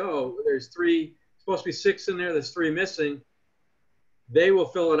sheet and say, oh, there's supposed to be 6 in there, there's 3 missing. They will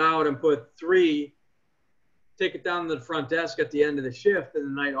fill it out and put 3, take it down to the front desk at the end of the shift, and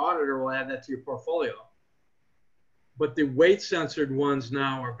the night auditor will add that to your portfolio. But the weight censored ones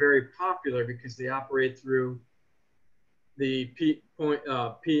now are very popular because they operate through the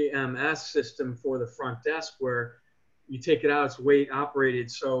PMS system for the front desk, where you take it out, it's weight operated.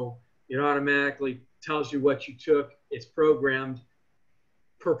 So it automatically tells you what you took. It's programmed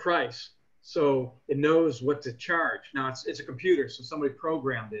per price. So it knows what to charge. Now it's a computer, so somebody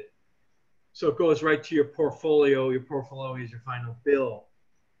programmed it. So it goes right to your portfolio. Your portfolio is your final bill.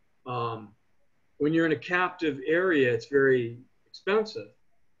 When you're in a captive area, it's very expensive.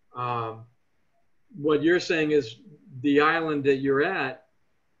 What you're saying is the island that you're at,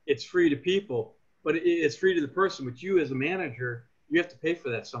 it's free to people, but it's free to the person. But you as a manager, you have to pay for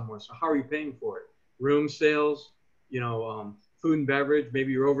that somewhere. So how are you paying for it? Room sales, food and beverage,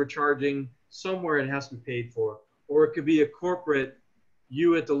 maybe you're overcharging. Somewhere it has to be paid for. Or it could be a corporate,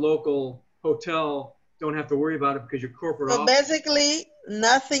 you at the local hotel don't have to worry about it because your corporate So office. basically,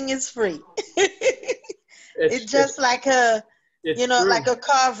 nothing is free. It's just like like a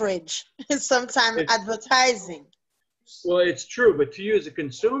coverage, sometimes advertising. Well, it's true, but to you as a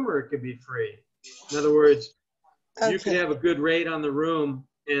consumer, it could be free. In other words, you could have a good rate on the room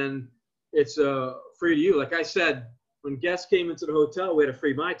and it's free to you. Like I said, when guests came into the hotel, we had a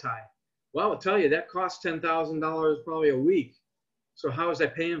free Mai Tai. Well, I'll tell you, that costs $10,000 probably a week. So how was I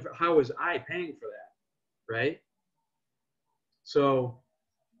paying for that, right? So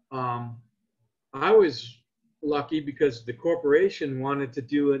I was lucky because the corporation wanted to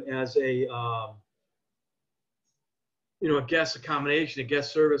do it as a a guest accommodation, a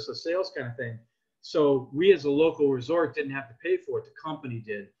guest service, a sales kind of thing. So we as a local resort didn't have to pay for it. The company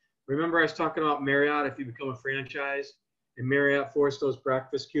did. Remember I was talking about Marriott, if you become a franchise, and Marriott forced those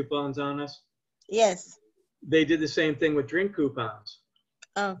breakfast coupons on us? Yes. They did the same thing with drink coupons.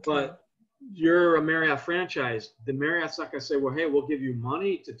 Okay. But you're a Marriott franchise. The Marriott's not going to say, well, hey, we'll give you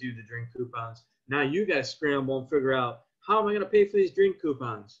money to do the drink coupons. Now you got to scramble and figure out, how am I going to pay for these drink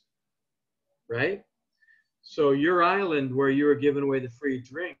coupons, right? So your island where you were giving away the free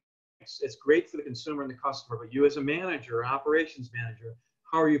drinks, it's great for the consumer and the customer, but you as a manager, an operations manager,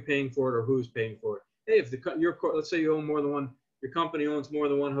 how are you paying for it or who's paying for it? Hey, if let's say you own more than one, your company owns more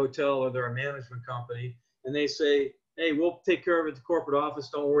than one hotel or they're a management company, and they say, hey, we'll take care of it at the corporate office,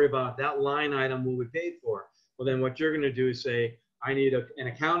 don't worry about it. That line item will be paid for. Well, then what you're going to do is say, I need an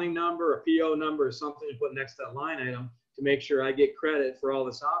accounting number, a PO number, or something to put next to that line item to make sure I get credit for all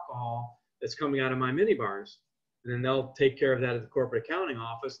this alcohol that's coming out of my mini bars. And then they'll take care of that at the corporate accounting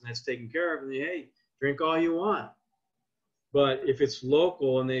office, and that's taken care of. And they, hey, drink all you want. But if it's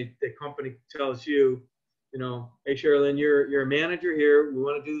local and the company tells you, you know, hey, Sherilyn, you're a manager here. We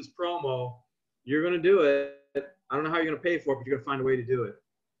want to do this promo. You're going to do it. I don't know how you're going to pay for it, but you're going to find a way to do it.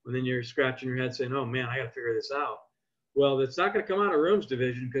 And then you're scratching your head saying, oh, man, I got to figure this out. Well, it's not going to come out of rooms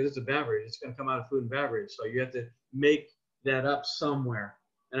division because it's a beverage. It's going to come out of food and beverage. So you have to make that up somewhere.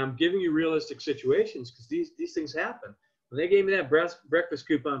 And I'm giving you realistic situations because these things happen. When they gave me that breakfast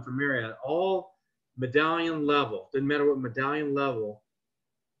coupon from Marriott, all medallion level, didn't matter what medallion level,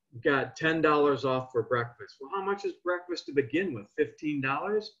 got $10 off for breakfast. Well, how much is breakfast to begin with?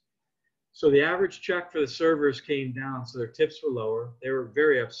 $15? So the average check for the servers came down, so their tips were lower. They were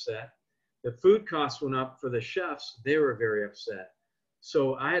very upset. The food costs went up for the chefs. They were very upset.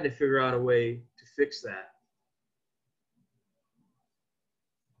 So I had to figure out a way to fix that.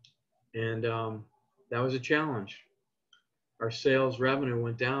 And that was a challenge. Our sales revenue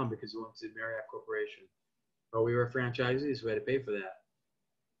went down because it went to Marriott Corporation. But we were franchisees, so we had to pay for that.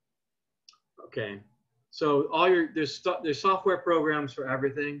 Okay, so there's software programs for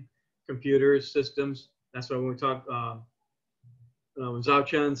everything, computers, systems. That's why when we talk, when Zhao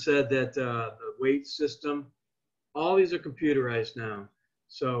Chen said that the weight system, all these are computerized now.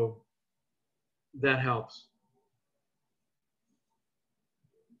 So that helps.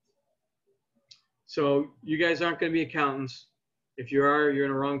 So you guys aren't going to be accountants. If you are, you're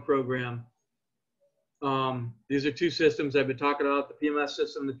in a wrong program. These are two systems I've been talking about. The PMS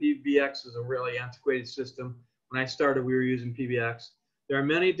system, the PBX is a really antiquated system. When I started, we were using PBX. There are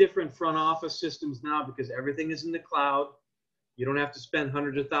many different front office systems now because everything is in the cloud. You don't have to spend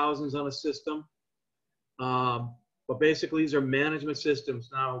hundreds of thousands on a system. But basically, these are management systems.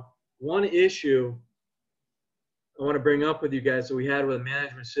 Now, one issue I want to bring up with you guys that we had with a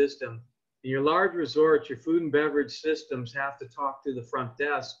management system, in your large resorts, your food and beverage systems have to talk to the front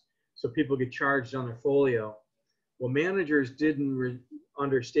desk so people get charged on their folio. What managers didn't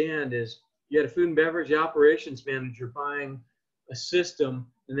understand is you had a food and beverage operations manager buying a system,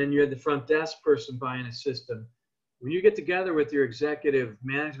 and then you had the front desk person buying a system. When you get together with your executive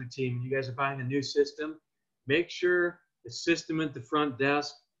management team and you guys are buying a new system, make sure the system at the front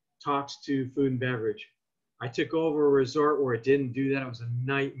desk talks to food and beverage. I took over a resort where it didn't do that. It was a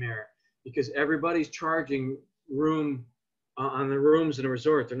nightmare because everybody's charging on the rooms in a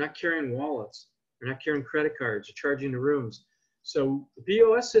resort. They're not carrying wallets. They're not carrying credit cards. They're charging the rooms. So the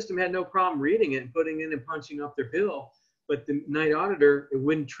POS system had no problem reading it and putting in and punching up their bill, but the night auditor, it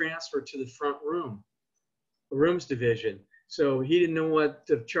wouldn't transfer to the front room, the rooms division. So he didn't know what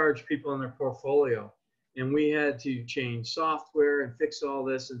to charge people on their portfolio. And we had to change software and fix all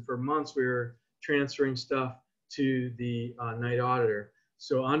this. And for months, we were transferring stuff to the night auditor.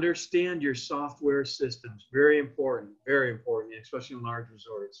 So understand your software systems. Very important, especially in large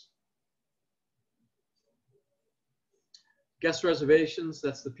resorts. Guest reservations,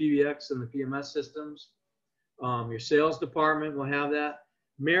 that's the PBX and the PMS systems. Your sales department will have that.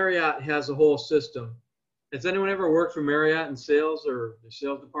 Marriott has a whole system. Has anyone ever worked for Marriott in sales or the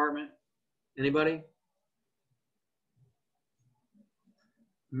sales department? Anybody?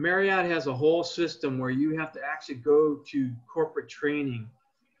 Marriott has a whole system where you have to actually go to corporate training,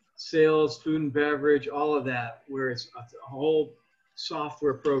 sales, food and beverage, all of that, where it's a whole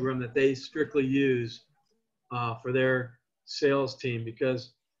software program that they strictly use for their sales team,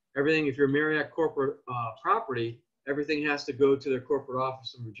 because everything, if you're Marriott corporate property, everything has to go to their corporate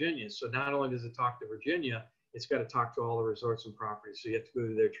office in Virginia. So not only does it talk to Virginia, it's got to talk to all the resorts and properties. So you have to go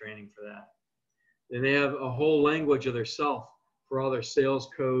to their training for that. And they have a whole language of their self for all their sales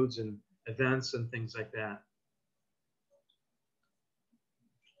codes and events and things like that.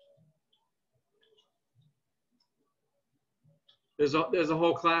 There's a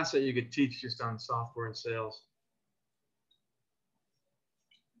whole class that you could teach just on software and sales.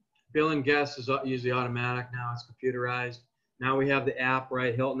 Billing guests is usually automatic now. It's computerized. Now we have the app,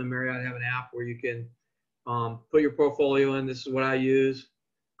 right? Hilton and Marriott have an app where you can put your portfolio in. This is what I use.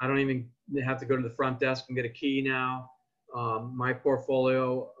 I don't even have to go to the front desk and get a key now. My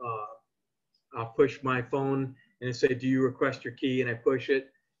portfolio, I'll push my phone and it say, do you request your key? And I push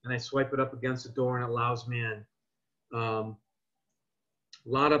it and I swipe it up against the door and it allows me in. A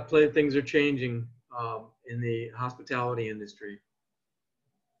lot of things are changing in the hospitality industry.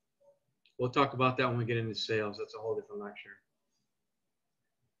 We'll talk about that when we get into sales. That's a whole different lecture.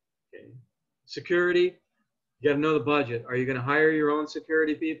 Okay. Security, you got to know the budget. Are you going to hire your own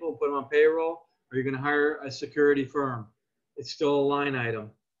security people, put them on payroll? Or are you going to hire a security firm? It's still a line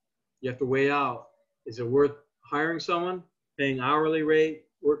item. You have to weigh out, is it worth hiring someone, paying hourly rate,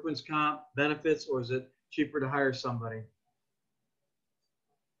 workman's comp, benefits, or is it cheaper to hire somebody?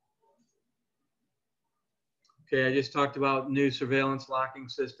 Okay, I just talked about new surveillance locking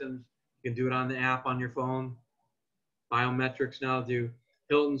systems. You can do it on the app on your phone. Biometrics now do.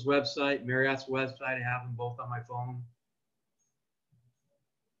 Hilton's website, Marriott's website, I have them both on my phone.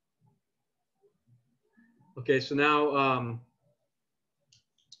 Okay, so now,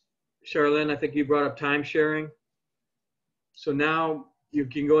 Charlene, I think you brought up time sharing. So now you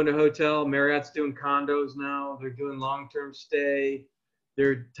can go into a hotel. Marriott's doing condos now. They're doing long-term stay.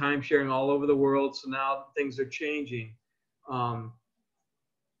 They're time sharing all over the world. So now things are changing.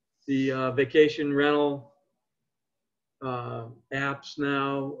 The vacation rental apps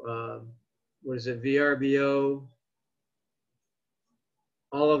now, what is it, VRBO?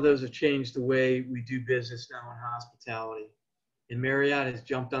 All of those have changed the way we do business now in hospitality. And Marriott has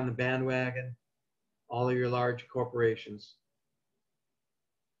jumped on the bandwagon, all of your large corporations.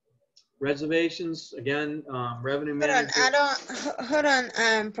 Reservations, again, revenue management. Hold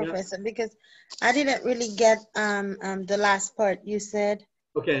on, Professor, yeah. Because I didn't really get the last part you said.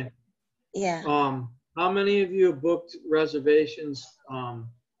 Okay. Yeah. How many of you have booked reservations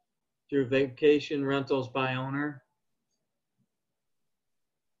through vacation rentals by owner?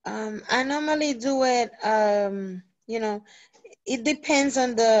 I normally do it, you know, it depends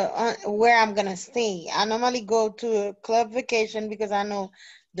on where I'm gonna stay. I normally go to a club vacation because I know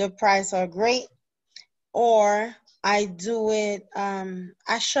the price are great, or I do it,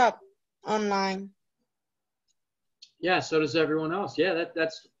 I shop online. Yeah, so does everyone else. Yeah,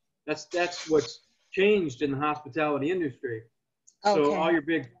 that's what's changed in the hospitality industry. So Okay. all your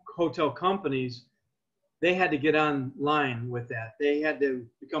big hotel companies, they had to get online with that. They had to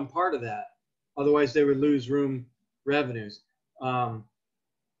become part of that. Otherwise, they would lose room revenues.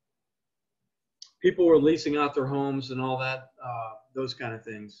 People were leasing out their homes and all that, those kind of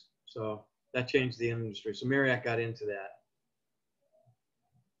things. So that changed the industry. So Marriott got into that.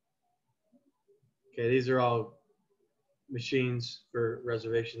 Okay, these are all machines for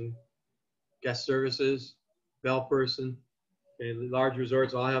reservation, guest services, bell person. Okay, large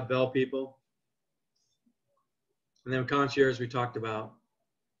resorts all have bell people. And then concierge we talked about.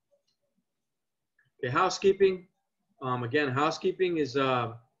 Okay, housekeeping. Again, housekeeping is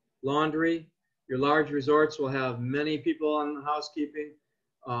laundry. Your large resorts will have many people on housekeeping.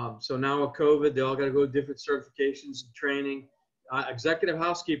 So now with COVID, they all got to go to different certifications and training. Executive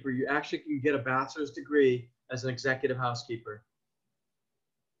housekeeper, you actually can get a bachelor's degree as an executive housekeeper.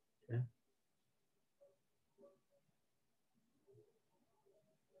 Okay.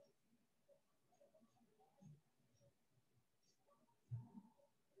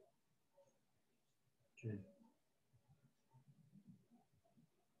 Okay.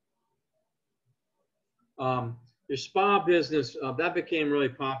 Your spa business, that became really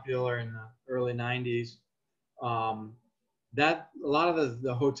popular in the early 90s. A lot of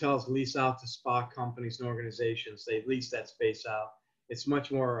the hotels lease out to spa companies and organizations. They lease that space out. It's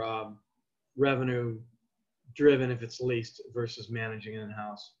much more revenue driven if it's leased versus managing it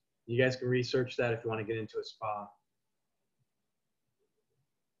in-house. You guys can research that if you want to get into a spa.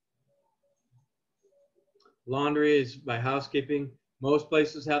 Laundry is by housekeeping. Most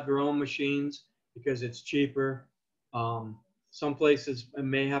places have their own machines because it's cheaper. Some places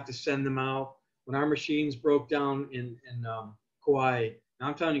may have to send them out. When our machines broke down in Kauai, now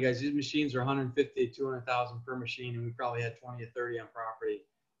I'm telling you guys, these machines are 150 to 200,000 per machine, and we probably had 20 or 30 on property.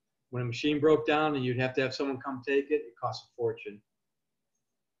 When a machine broke down and you'd have to have someone come take it, it costs a fortune.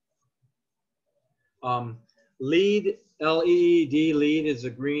 LEED, L-E-E-D, LEED is a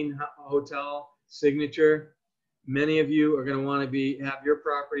green hotel signature. Many of you are going to want to have your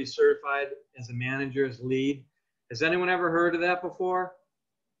property certified as a manager as LEED. Has anyone ever heard of that before?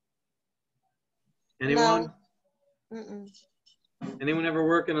 Anyone? No. Anyone ever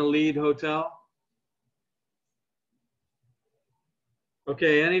work in a LEED hotel?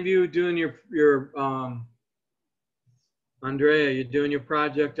 Okay, any of you doing your Andrea, you doing your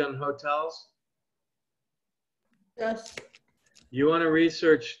project on hotels? Yes. You want to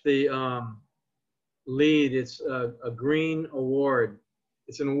research the LEED. It's a green award.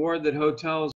 It's an award that hotels